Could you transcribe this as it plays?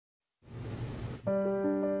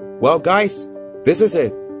Well, guys, this is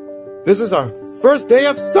it. This is our first day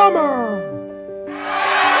of summer.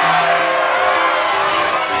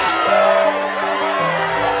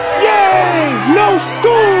 Yay! No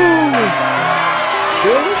school!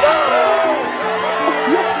 Here we go! Oh,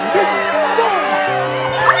 yeah, this is fun!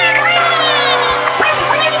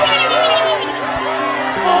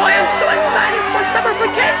 Oh, I am so excited for summer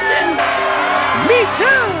vacation! Me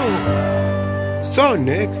too! So,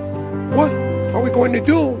 Nick, what are we going to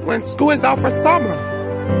do when school is out for summer?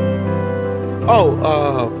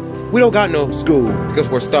 Oh, we don't got no school because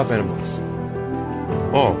we're stuffed animals.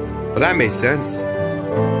 Oh, well, that makes sense.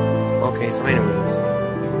 Okay, so anyways,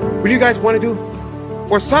 what do you guys want to do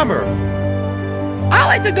for summer? I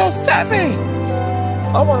like to go surfing!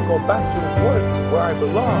 I want to go back to the woods where I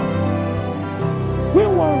belong. We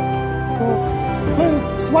want to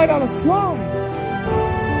go slide on a slide.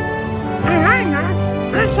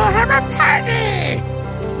 Let's have a party!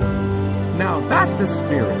 Now that's the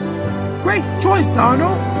spirit. Great choice,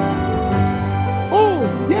 Donald. Oh,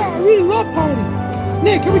 yeah, I really love party.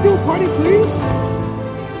 Nick, can we do a party, please?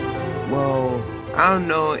 Well, I don't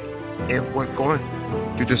know if we're going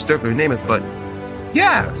to disturb your neighbors, but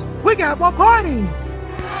yes, we got one party.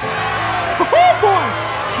 Oh boy!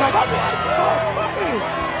 Now that's what I call a party.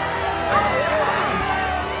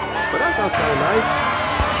 But that sounds kind of nice.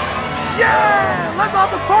 Yeah! Let's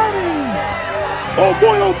have a party! Oh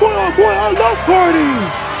boy, oh boy, oh boy, I love party!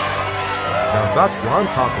 Now that's what I'm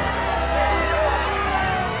talking about.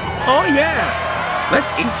 Oh yeah!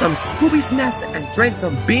 Let's eat some Scooby snacks and drink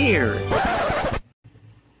some beer!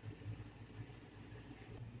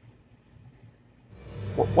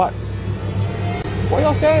 What? What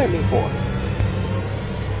y'all staring at me for?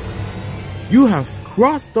 You have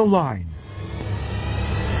crossed the line.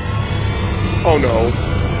 Oh no.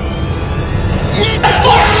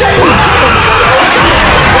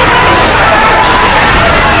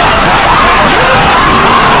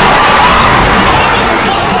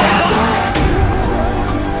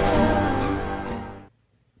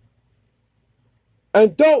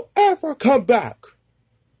 And don't ever come back,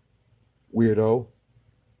 weirdo.